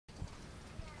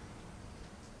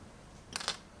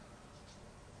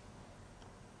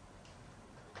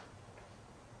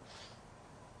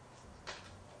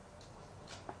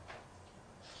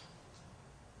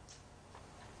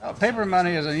Paper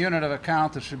money is a unit of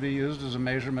account that should be used as a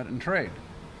measurement in trade.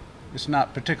 It's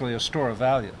not particularly a store of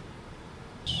value.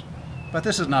 But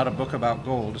this is not a book about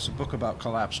gold. It's a book about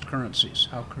collapsed currencies,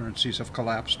 how currencies have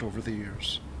collapsed over the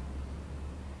years,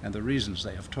 and the reasons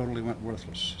they have totally went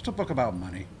worthless. It's a book about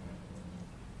money.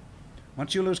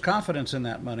 Once you lose confidence in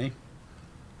that money,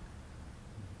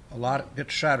 a lot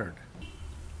gets shattered.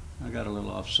 I got a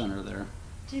little off center there.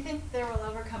 Do you think there will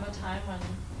ever come a time when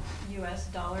U.S.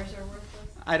 dollars are worthless?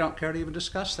 I don't care to even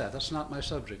discuss that. That's not my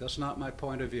subject. That's not my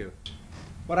point of view.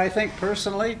 What I think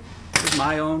personally is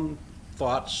my own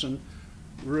thoughts and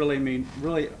really mean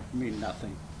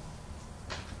nothing.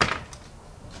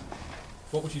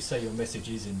 What would you say your message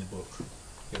is in the book?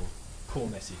 Your core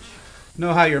message?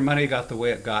 Know how your money got the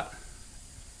way it got,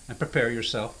 and prepare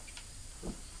yourself.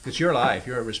 It's your life.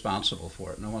 You're responsible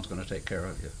for it. No one's going to take care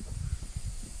of you.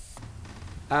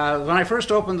 When I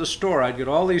first opened the store, I'd get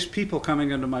all these people coming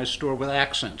into my store with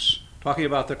accents, talking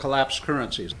about the collapsed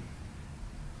currencies.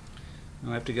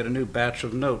 Now I have to get a new batch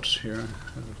of notes here.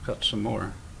 I'll cut some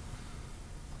more.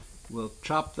 We'll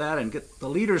chop that and get the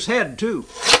leader's head, too.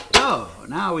 Oh,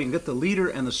 now we can get the leader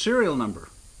and the serial number.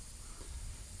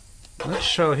 Let's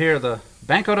show here the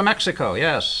Banco de Mexico,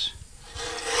 yes.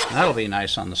 That'll be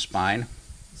nice on the spine.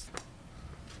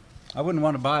 I wouldn't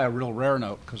want to buy a real rare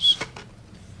note because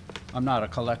I'm not a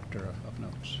collector of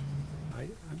notes.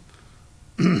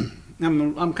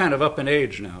 I'm kind of up in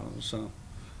age now, so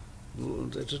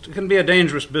it can be a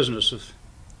dangerous business if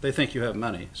they think you have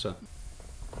money. So.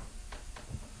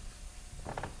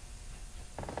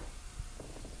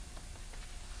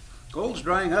 Gold's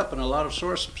drying up in a lot of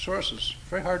sources.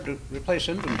 Very hard to replace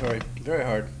inventory. Very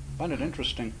hard. Find it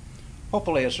interesting.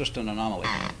 Hopefully it's just an anomaly.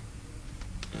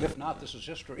 If not, this is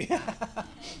history.